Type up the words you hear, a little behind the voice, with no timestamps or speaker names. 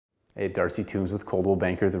Hey, Darcy Toombs with Coldwell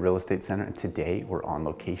Banker, the Real Estate Center, and today we're on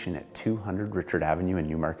location at 200 Richard Avenue in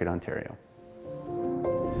Newmarket, Ontario.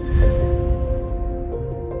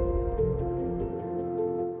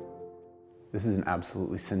 This is an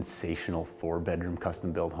absolutely sensational 4-bedroom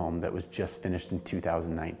custom-built home that was just finished in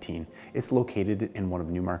 2019. It's located in one of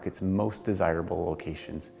Newmarket's most desirable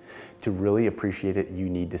locations. To really appreciate it, you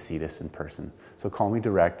need to see this in person. So call me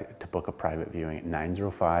direct to book a private viewing at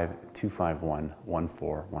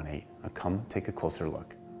 905-251-1418. Now come take a closer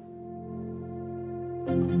look.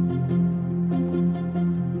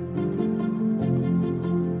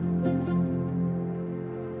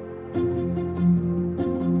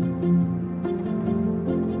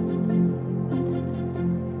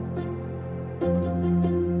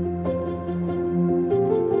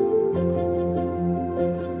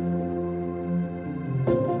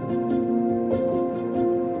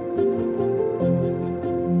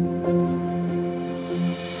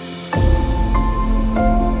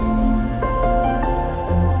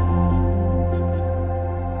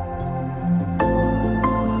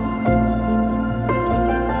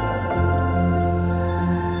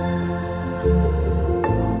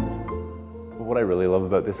 What I really love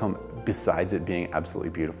about this home, besides it being absolutely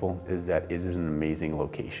beautiful, is that it is an amazing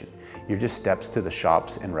location. You're just steps to the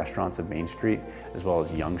shops and restaurants of Main Street, as well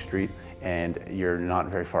as Yonge Street, and you're not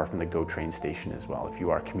very far from the GO train station as well if you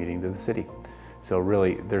are commuting to the city. So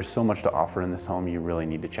really, there's so much to offer in this home, you really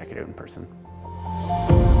need to check it out in person.